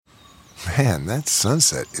Man, that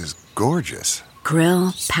sunset is gorgeous.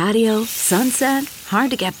 Grill, patio, sunset.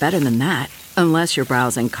 Hard to get better than that. Unless you're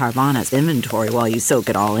browsing Carvana's inventory while you soak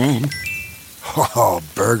it all in. Oh,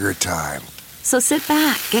 burger time. So sit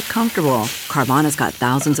back, get comfortable. Carvana's got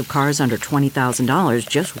thousands of cars under $20,000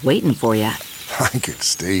 just waiting for you. I could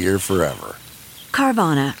stay here forever.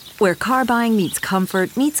 Carvana, where car buying meets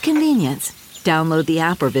comfort meets convenience. Download the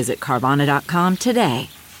app or visit Carvana.com today.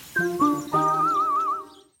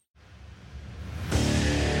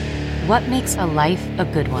 What makes a life a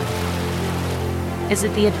good one? Is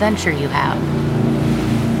it the adventure you have?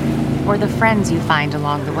 Or the friends you find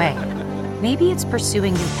along the way? Maybe it's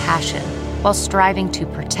pursuing your passion while striving to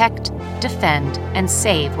protect, defend, and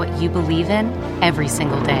save what you believe in every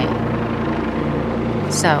single day.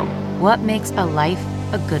 So, what makes a life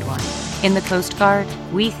a good one? In the Coast Guard,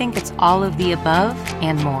 we think it's all of the above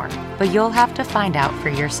and more, but you'll have to find out for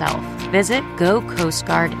yourself. Visit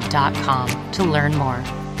gocoastguard.com to learn more.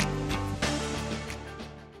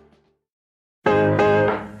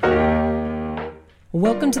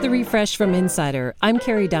 Welcome to the Refresh from Insider. I'm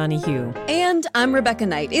Carrie Donahue. And I'm Rebecca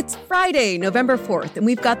Knight. It's Friday, November 4th, and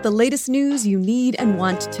we've got the latest news you need and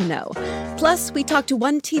want to know. Plus, we talked to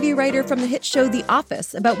one TV writer from the hit show The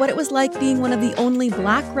Office about what it was like being one of the only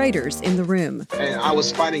black writers in the room. And I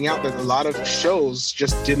was finding out that a lot of shows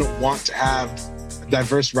just didn't want to have a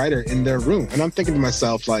diverse writer in their room. And I'm thinking to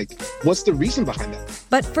myself, like, what's the reason behind that?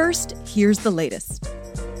 But first, here's the latest.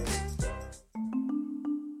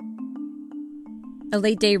 A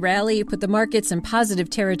late-day rally put the markets in positive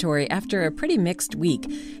territory after a pretty mixed week.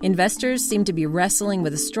 Investors seem to be wrestling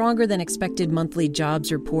with a stronger-than-expected monthly jobs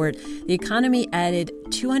report. The economy added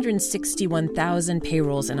 261,000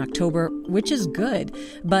 payrolls in October, which is good.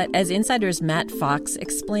 But as Insider's Matt Fox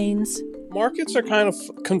explains, markets are kind of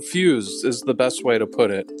confused, is the best way to put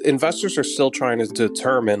it. Investors are still trying to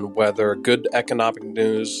determine whether good economic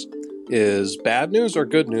news is bad news or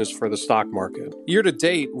good news for the stock market. Year to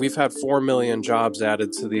date, we've had 4 million jobs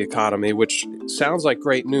added to the economy, which sounds like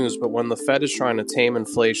great news, but when the Fed is trying to tame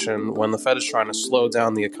inflation, when the Fed is trying to slow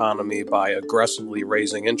down the economy by aggressively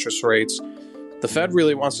raising interest rates, the Fed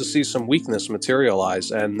really wants to see some weakness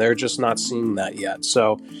materialize, and they're just not seeing that yet.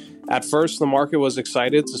 So at first, the market was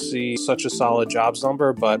excited to see such a solid jobs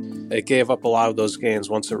number, but it gave up a lot of those gains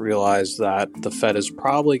once it realized that the Fed is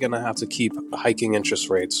probably going to have to keep hiking interest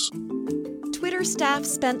rates. Twitter staff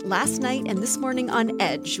spent last night and this morning on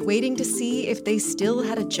edge, waiting to see if they still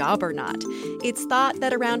had a job or not. It's thought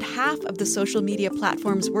that around half of the social media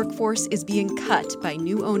platform's workforce is being cut by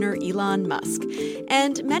new owner Elon Musk.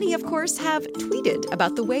 And many, of course, have tweeted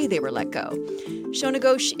about the way they were let go. Shona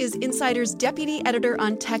Ghosh is Insider's deputy editor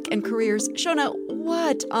on tech and careers. Shona,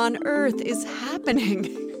 what on earth is happening?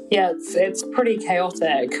 Yeah, it's pretty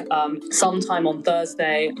chaotic. Sometime on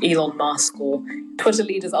Thursday, Elon Musk, or Twitter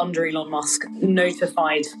leaders under Elon Musk,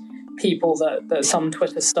 notified people that some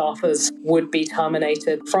Twitter staffers would be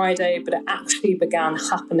terminated Friday, but it actually began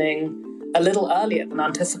happening a little earlier than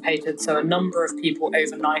anticipated. So a number of people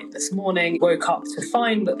overnight this morning woke up to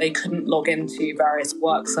find that they couldn't log into various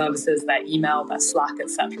work services, their email, their Slack,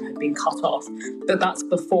 etc. had been cut off. But that's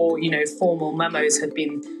before, formal memos had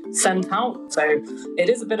been sent out. So it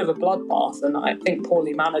is a bit of a bloodbath, and I think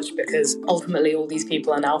poorly managed, because ultimately all these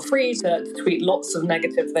people are now free to tweet lots of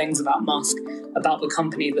negative things about Musk, about the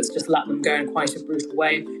company that's just let them go in quite a brutal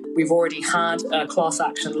way. We've already had a class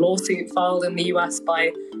action lawsuit filed in the US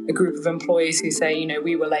by a group of employees who say,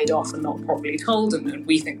 we were laid off and not properly told, and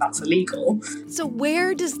we think that's illegal. So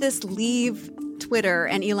where does this leave Twitter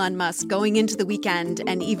and Elon Musk going into the weekend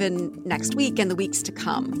and even next week and the weeks to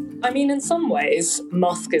come? I mean, in some ways,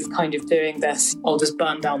 Musk is kind of doing this, I'll just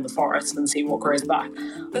burn down the forest and see what grows back.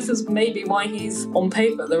 This is maybe why he's, on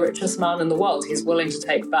paper, the richest man in the world. He's willing to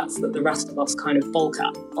take bets that the rest of us kind of balk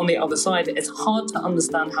at. On the other side, it's hard to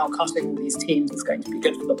understand how cutting all these teams is going to be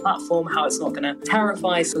good for the platform, how it's not going to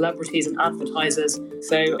terrify celebrities and advertisers.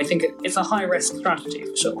 So I think it's a high-risk strategy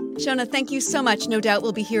for sure. Shona, thank you so much. No doubt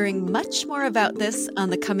we'll be hearing much more about this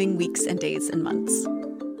on the coming weeks and days and months.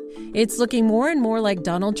 It's looking more and more like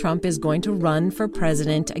Donald Trump is going to run for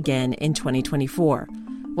president again in 2024.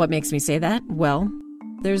 What makes me say that? Well,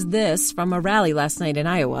 there's this from a rally last night in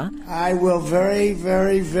Iowa. I will very,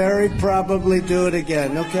 very, very probably do it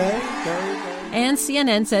again, okay? And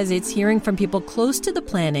CNN says it's hearing from people close to the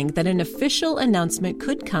planning that an official announcement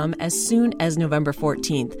could come as soon as November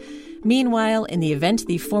 14th. Meanwhile, in the event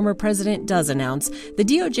the former president does announce, the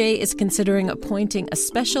DOJ is considering appointing a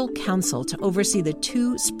special counsel to oversee the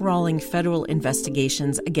 2 sprawling federal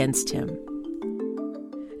investigations against him.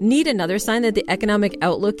 Need another sign that the economic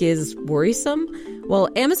outlook is worrisome? Well,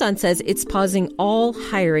 Amazon says it's pausing all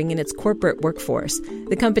hiring in its corporate workforce.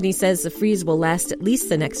 The company says the freeze will last at least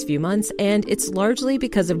the next few months, and it's largely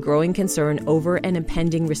because of growing concern over an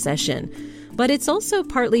impending recession. But it's also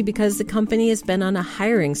partly because the company has been on a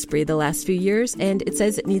hiring spree the last few years, and it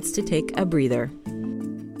says it needs to take a breather.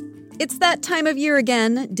 It's that time of year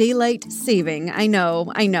again, daylight saving. I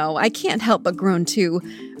know. I can't help but groan too.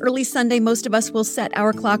 Early Sunday, most of us will set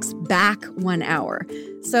our clocks back 1 hour.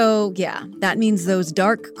 So yeah, that means those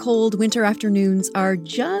dark, cold winter afternoons are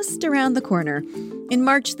just around the corner. In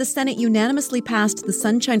March, the Senate unanimously passed the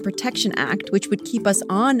Sunshine Protection Act, which would keep us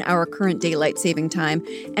on our current daylight saving time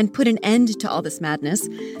and put an end to all this madness.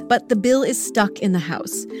 But the bill is stuck in the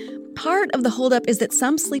House. Part of the holdup is that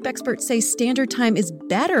some sleep experts say standard time is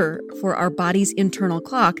better for our body's internal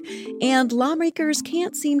clock, and lawmakers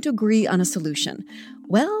can't seem to agree on a solution.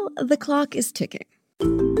 Well, the clock is ticking.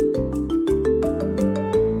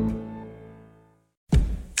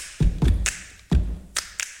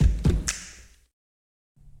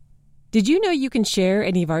 Did you know you can share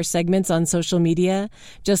any of our segments on social media?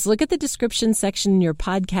 Just look at the description section in your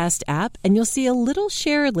podcast app, and you'll see a little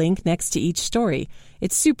share link next to each story.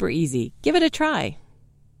 It's super easy. Give it a try.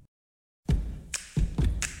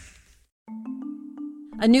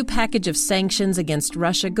 A new package of sanctions against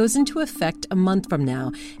Russia goes into effect a month from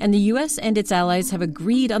now, and the U.S. and its allies have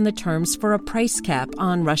agreed on the terms for a price cap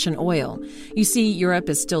on Russian oil. You see, Europe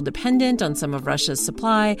is still dependent on some of Russia's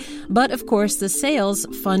supply, but of course the sales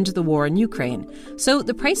fund the war in Ukraine. So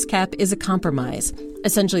the price cap is a compromise.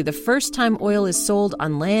 Essentially, the first time oil is sold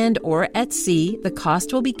on land or at sea, the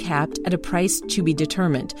cost will be capped at a price to be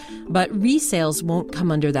determined. But resales won't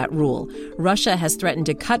come under that rule. Russia has threatened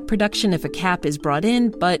to cut production if a cap is brought in,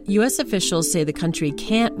 but U.S. officials say the country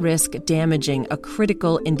can't risk damaging a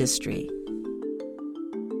critical industry.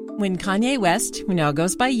 When Kanye West, who now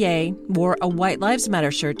goes by Ye, wore a White Lives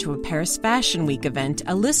Matter shirt to a Paris Fashion Week event,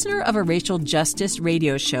 a listener of a racial justice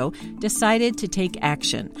radio show decided to take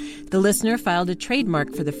action. The listener filed a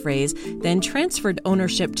trademark for the phrase, then transferred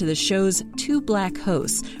ownership to the show's two black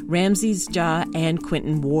hosts, Ramses Ja and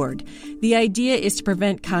Quentin Ward. The idea is to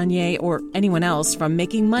prevent Kanye or anyone else from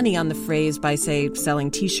making money on the phrase by, say,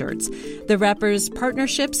 selling T-shirts. The rapper's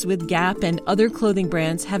partnerships with Gap and other clothing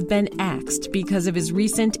brands have been axed because of his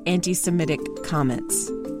recent anti-Semitic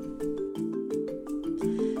comments.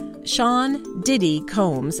 Sean Diddy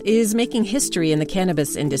Combs is making history in the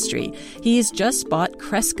cannabis industry. He's just bought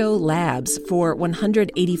Cresco Labs for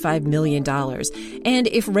 $185 million. And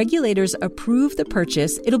if regulators approve the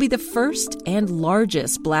purchase, it'll be the first and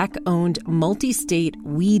largest Black-owned multi-state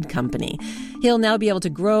weed company. He'll now be able to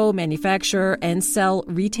grow, manufacture, and sell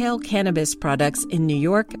retail cannabis products in New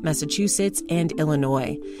York, Massachusetts, and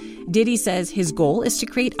Illinois. Diddy says his goal is to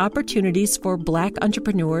create opportunities for Black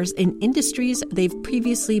entrepreneurs in industries they've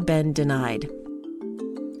previously been denied.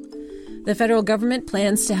 The federal government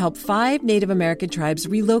plans to help 5 Native American tribes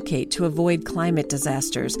relocate to avoid climate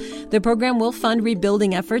disasters. The program will fund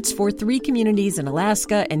rebuilding efforts for 3 communities in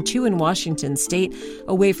Alaska and 2 in Washington state,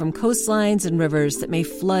 away from coastlines and rivers that may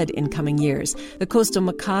flood in coming years. The coastal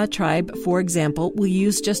Makah tribe, for example, will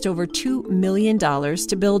use just over $2 million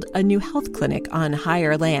to build a new health clinic on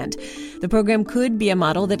higher land. The program could be a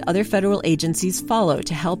model that other federal agencies follow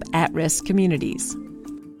to help at-risk communities.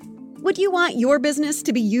 Would you want your business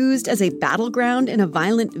to be used as a battleground in a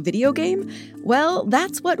violent video game? Well,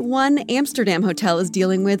 that's what one Amsterdam hotel is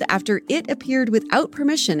dealing with after it appeared without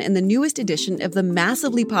permission in the newest edition of the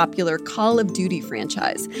massively popular Call of Duty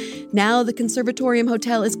franchise. Now the Conservatorium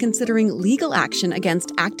Hotel is considering legal action against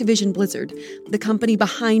Activision Blizzard, the company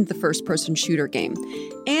behind the first-person shooter game.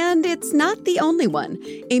 And it's not the only one.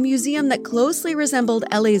 A museum that closely resembled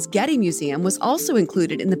LA's Getty Museum was also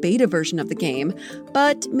included in the beta version of the game,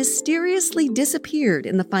 but mysteriously disappeared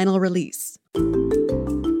in the final release.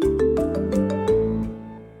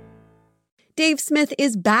 Dave Smith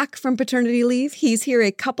is back from paternity leave. He's here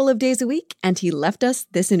a couple of days a week, and he left us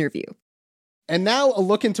this interview. And now a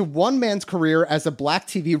look into one man's career as a Black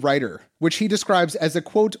TV writer, which he describes as a,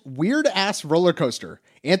 quote, weird-ass roller coaster.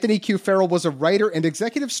 Anthony Q. Farrell was a writer and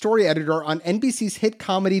executive story editor on NBC's hit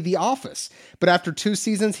comedy The Office. But after 2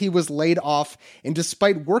 seasons, he was laid off. And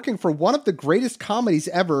despite working for one of the greatest comedies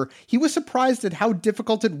ever, he was surprised at how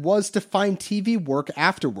difficult it was to find TV work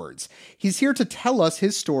afterwards. He's here to tell us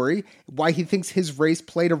his story, why he thinks his race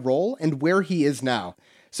played a role, and where he is now.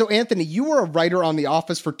 So, Anthony, you were a writer on The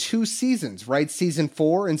Office for 2 seasons, right? Season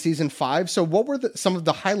 4 and season 5. So what were some of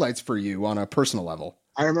the highlights for you on a personal level?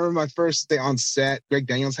 I remember my first day on set. Greg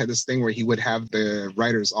Daniels had this thing where he would have the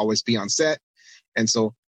writers always be on set. And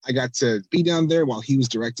so I got to be down there while he was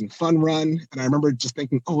directing Fun Run. And I remember just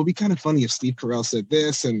thinking, oh, it'd be kind of funny if Steve Carell said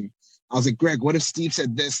this. And I was like, Greg, what if Steve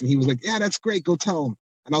said this? And he was like, yeah, that's great. Go tell him.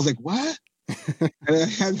 And I was like, what? And I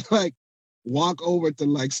had to like walk over to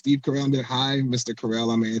like Steve Carell and be, hi, Mr.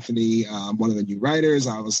 Carell, I'm Anthony, one of the new writers.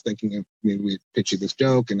 I was thinking of maybe we pitch you this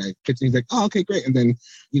joke. And I pitched, he's like, oh, okay, great. And then,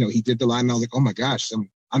 he did the line and I was like, oh my gosh,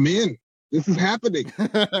 I'm in. This is happening.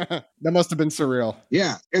 That must have been surreal.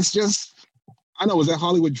 Yeah, it's just, I know, it was a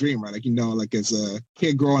Hollywood dream, right? Like as a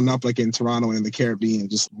kid growing up like in Toronto and in the Caribbean,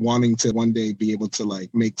 just wanting to one day be able to like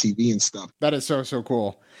make TV and stuff. That is so, so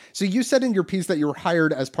cool. So you said in your piece that you were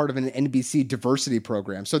hired as part of an NBC diversity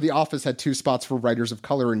program. So The Office had 2 spots for writers of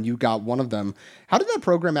color and you got one of them. How did that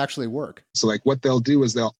program actually work? So like what they'll do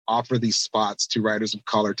is they'll offer these spots to writers of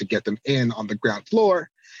color to get them in on the ground floor.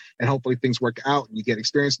 And hopefully things work out and you get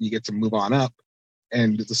experience and you get to move on up.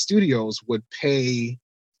 And the studios would pay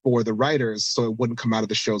for the writers so it wouldn't come out of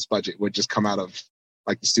the show's budget. It would just come out of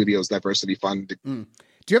like the studio's diversity fund. Do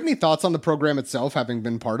you have any thoughts on the program itself, having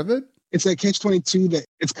been part of it? It's like Catch-22 that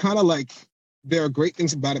it's kind of like there are great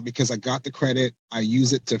things about it because I got the credit. I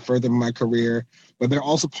use it to further my career. But there are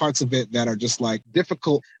also parts of it that are just like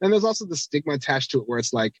difficult. And there's also the stigma attached to it where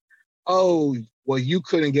it's like, oh, well, you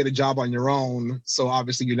couldn't get a job on your own, so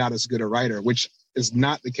obviously you're not as good a writer, which is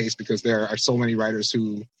not the case because there are so many writers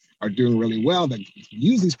who are doing really well that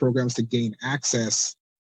use these programs to gain access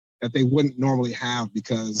that they wouldn't normally have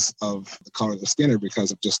because of the color of the skin or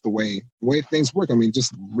because of just the way things work. I mean,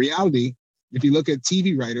 just reality, if you look at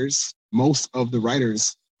TV writers, most of the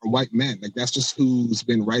writers are white men. Like that's just who's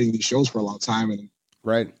been writing these shows for a long time. And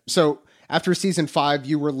right. So after season 5,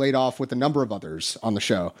 you were laid off with a number of others on the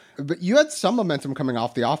show. But you had some momentum coming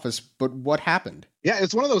off The Office, but what happened? Yeah,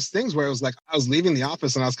 it's one of those things where it was like I was leaving The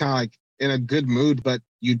Office and I was kind of like in a good mood, but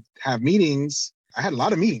you'd have meetings. I had a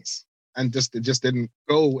lot of meetings and it just didn't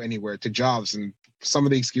go anywhere to jobs. And some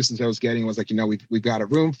of the excuses I was getting was like, we've got a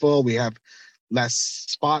room full. We have less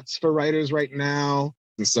spots for writers right now.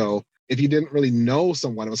 And so if you didn't really know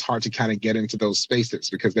someone, it was hard to kind of get into those spaces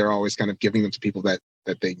because they're always kind of giving them to people that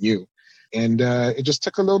they knew. And it just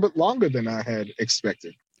took a little bit longer than I had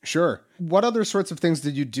expected. Sure. What other sorts of things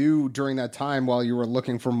did you do during that time while you were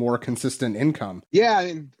looking for more consistent income? Yeah,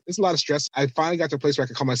 and it's a lot of stress. I finally got to a place where I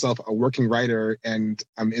could call myself a working writer and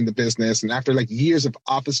I'm in the business. And after like years of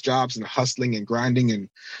office jobs and hustling and grinding and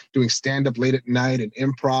doing stand-up late at night and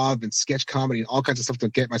improv and sketch comedy and all kinds of stuff to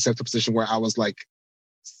get myself to a position where I was like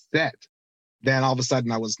set, then all of a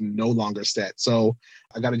sudden I was no longer set. So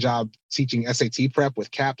I got a job teaching SAT prep with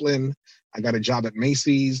Kaplan. I got a job at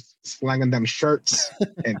Macy's, slanging them shirts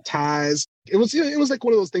and ties. It was like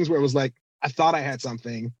one of those things where it was like, I thought I had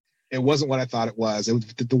something. It wasn't what I thought it was.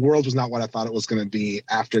 The world was not what I thought it was going to be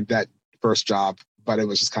after that first job. But it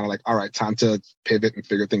was just kind of like, all right, time to pivot and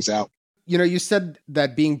figure things out. You said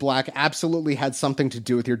that being Black absolutely had something to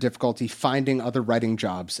do with your difficulty finding other writing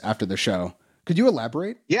jobs after the show. Could you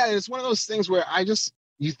elaborate? Yeah, it's one of those things where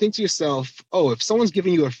you think to yourself, oh, if someone's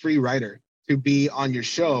giving you a free writer to be on your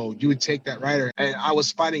show, you would take that writer. And I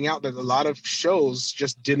was finding out that a lot of shows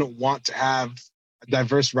just didn't want to have a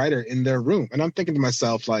diverse writer in their room. And I'm thinking to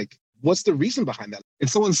myself, like, what's the reason behind that? If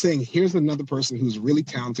someone's saying, here's another person who's really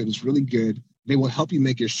talented, who's really good, they will help you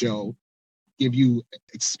make your show, give you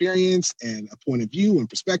experience and a point of view and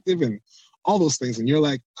perspective and all those things. And you're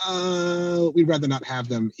like, we'd rather not have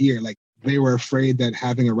them here. Like, they were afraid that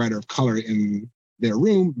having a writer of color in their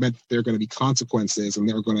room meant there are going to be consequences and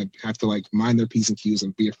they're going to have to like mind their P's and Q's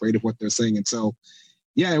and be afraid of what they're saying. And so,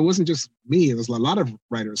 yeah, it wasn't just me. It was a lot of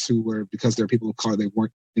writers who were, because they're people of color, they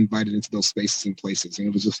weren't invited into those spaces and places. And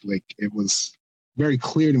it was just like, it was very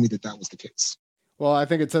clear to me that was the case. Well, I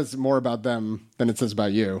think it says more about them than it says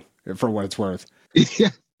about you, for what it's worth. Yeah.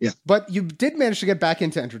 But you did manage to get back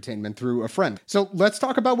into entertainment through a friend. So let's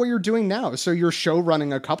talk about what you're doing now. So you're show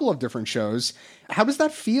running a couple of different shows. How does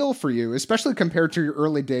that feel for you, especially compared to your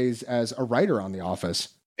early days as a writer on The Office?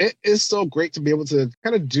 It is so great to be able to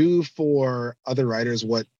kind of do for other writers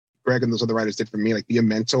what Greg and those other writers did for me, like be a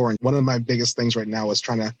mentor. And one of my biggest things right now is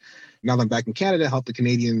trying to, now that I'm back in Canada, help the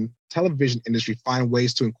Canadian television industry find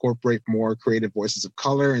ways to incorporate more creative voices of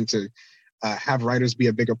color and to have writers be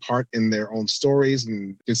a bigger part in their own stories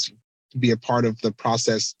and just be a part of the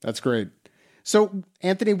process. That's great. So,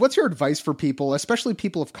 Anthony, what's your advice for people, especially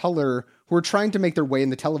people of color, who are trying to make their way in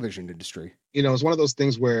the television industry? It's one of those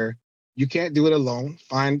things where you can't do it alone.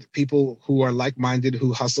 Find people who are like-minded,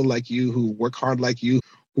 who hustle like you, who work hard like you,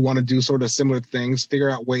 who want to do sort of similar things, figure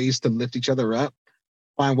out ways to lift each other up,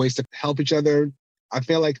 find ways to help each other. I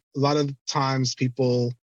feel like a lot of times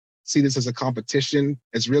people see this as a competition.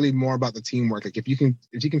 It's really more about the teamwork. Like if you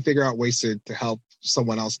can figure out ways to help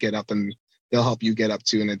someone else get up, and they'll help you get up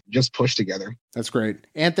too, and it just push together. That's great.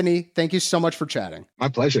 Anthony, thank you so much for chatting. My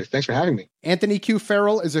pleasure. Thanks for having me. Anthony Q.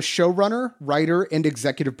 Farrell is a showrunner, writer, and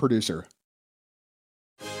executive producer.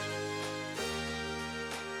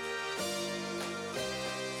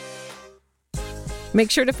 Make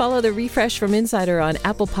sure to follow The Refresh from Insider on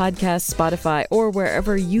Apple Podcasts, Spotify, or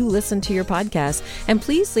wherever you listen to your podcasts. And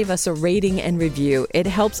please leave us a rating and review. It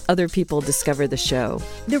helps other people discover the show.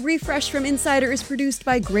 The Refresh from Insider is produced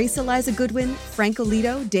by Grace Eliza Goodwin, Frank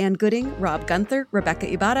Alito, Dan Gooding, Rob Gunther, Rebecca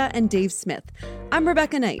Ibarra, and Dave Smith. I'm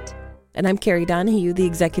Rebecca Knight. And I'm Carrie Donahue, the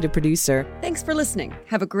executive producer. Thanks for listening.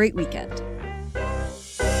 Have a great weekend.